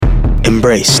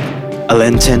embraced a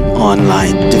Lenten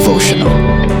online devotional.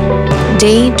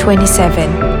 Day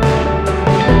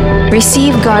 27.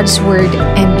 Receive God's word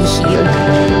and be healed.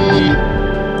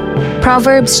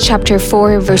 Proverbs chapter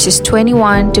 4 verses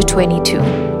 21 to 22.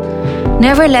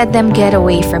 Never let them get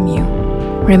away from you.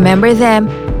 Remember them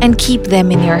and keep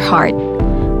them in your heart.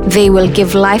 They will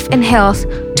give life and health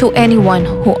to anyone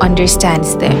who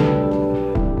understands them.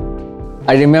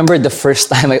 I remember the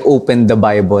first time I opened the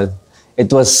Bible.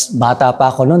 It was, bata pa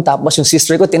ako noon. Tapos yung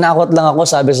sister ko, tinakot lang ako.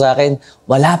 Sabi sa akin,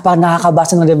 wala pa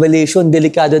nakakabasa ng Revelation.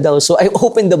 Delikado daw. So I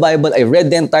opened the Bible. I read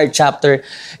the entire chapter.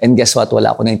 And guess what?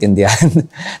 Wala ako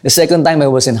naintindihan. The second time I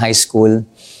was in high school.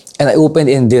 And I opened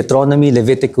in Deuteronomy,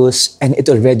 Leviticus. And it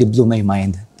already blew my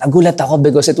mind. Nagulat ako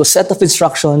because it was a set of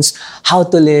instructions. How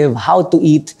to live, how to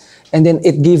eat. And then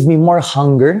it gave me more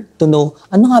hunger to know,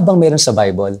 ano nga bang meron sa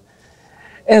Bible?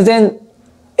 And then,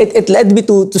 it led me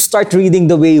to start reading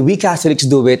the way we Catholics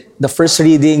do it. The first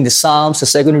reading, the Psalms, the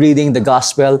second reading, the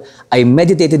Gospel. I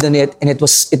meditated on it and it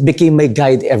became my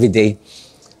guide every day.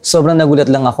 Sobrang nagulat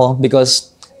lang ako because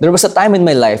there was a time in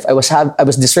my life I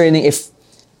was discerning if,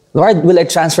 Lord, will I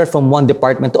transfer from one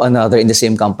department to another in the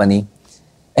same company?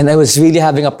 And I was really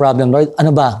having a problem. Lord,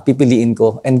 ano ba pipiliin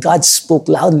ko? And God spoke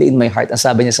loudly in my heart. Ang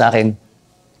sabi niya sa akin,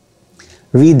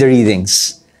 read the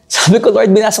readings. Sabi ko, Lord,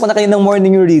 binasa ko na kayo ng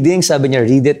morning yung reading. Sabi niya,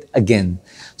 read it again.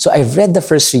 So I've read the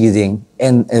first reading,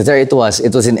 and there it was.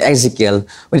 It was in Ezekiel,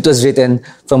 when it was written,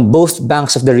 from both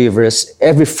banks of the rivers,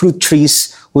 every fruit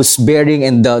trees whose bearing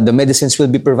and the medicines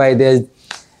will be provided.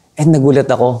 And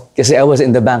nagulat ako, kasi I was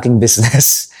in the banking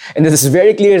business. And it was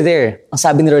very clear there. Ang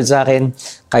sabi ni Lord sa akin,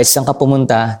 kahit saan ka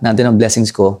pumunta, nandun ang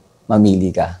blessings ko,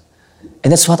 mamili ka.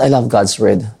 And that's what I love God's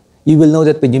word. You will know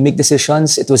that when you make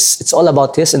decisions, it's all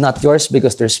about His and not yours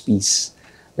because there's peace.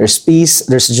 There's peace,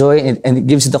 there's joy, and it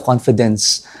gives you the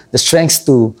confidence, the strength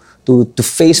to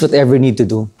face whatever you need to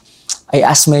do. I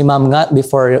asked my mom nga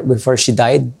before she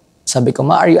died, sabi ko,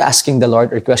 Ma, are you asking the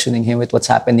Lord or questioning Him with what's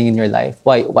happening in your life?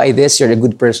 Why this? You're a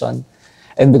good person.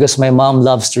 And because my mom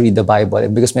loves to read the Bible,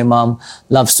 and because my mom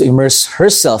loves to immerse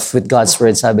herself with God's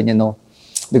word, sabi niya, no,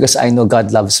 because I know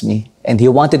God loves me, and He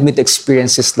wanted me to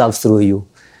experience His love through you.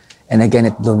 And again,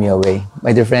 it blew me away.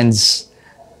 My dear friends,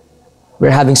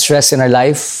 we're having stress in our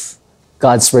life.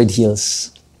 God's word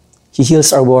heals. He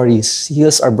heals our worries. He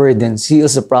heals our burdens. He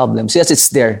heals the problems. Yes, it's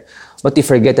there, but we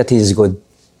forget that He is good.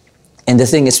 And the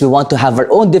thing is, we want to have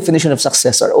our own definition of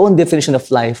success, our own definition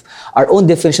of life, our own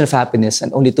definition of happiness,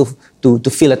 and only to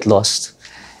feel at lost.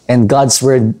 And God's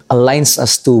word aligns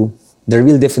us to the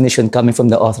real definition coming from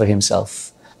the author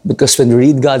himself. Because when we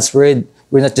read God's word,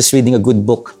 we're not just reading a good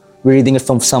book. We're reading it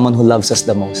from someone who loves us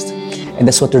the most. And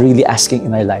that's what we're really asking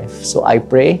in our life. So I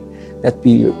pray that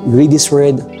we read His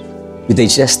word, we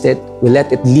digest it, we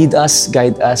let it lead us,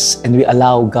 guide us, and we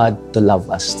allow God to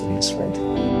love us through His word.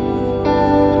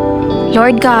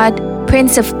 Lord God,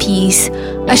 Prince of Peace,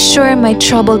 assure my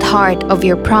troubled heart of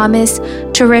your promise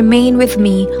to remain with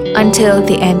me until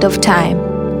the end of time.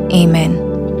 Amen.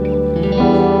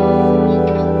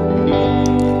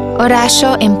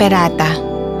 Oratio Imperata.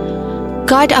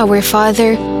 God our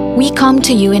Father, we come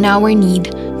to you in our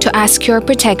need to ask your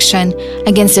protection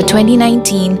against the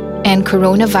 2019 and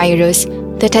coronavirus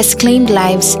that has claimed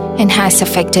lives and has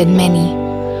affected many.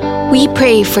 We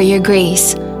pray for your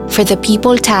grace for the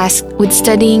people tasked with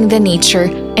studying the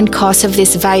nature and cause of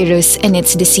this virus and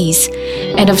its disease,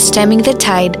 and of stemming the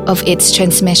tide of its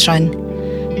transmission.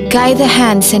 Guide the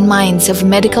hands and minds of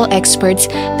medical experts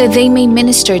that they may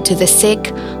minister to the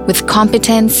sick with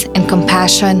competence and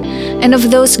compassion, and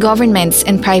of those governments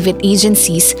and private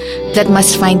agencies that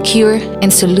must find cure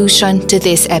and solution to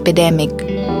this epidemic.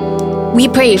 We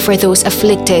pray for those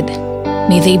afflicted.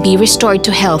 May they be restored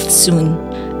to health soon.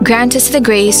 Grant us the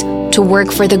grace to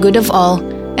work for the good of all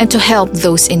and to help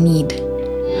those in need.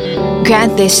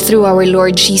 Grant this through our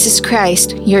Lord Jesus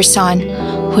Christ, your Son,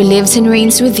 who lives and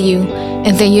reigns with you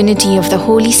in the unity of the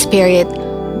Holy Spirit,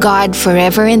 God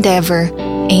forever and ever.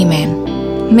 Amen.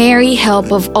 Mary,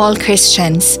 help of all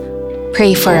Christians,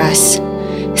 pray for us.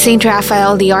 Saint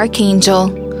Raphael the Archangel,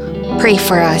 pray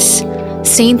for us.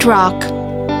 Saint Roch,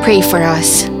 pray for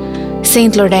us.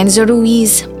 Saint Lorenzo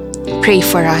Ruiz, pray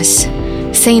for us.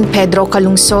 Saint Pedro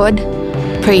Calungsod,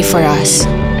 pray for us.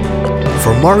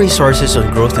 For more resources on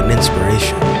growth and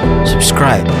inspiration,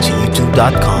 subscribe to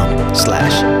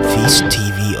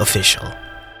youtube.com/FeastTV Official.